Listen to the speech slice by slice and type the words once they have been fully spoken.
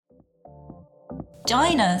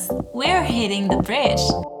Join us, we're hitting the bridge,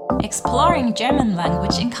 exploring German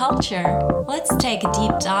language and culture. Let's take a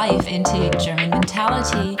deep dive into German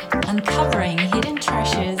mentality, uncovering hidden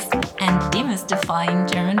treasures, and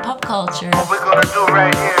demystifying German pop culture. What we're gonna do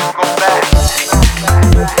right here is go back.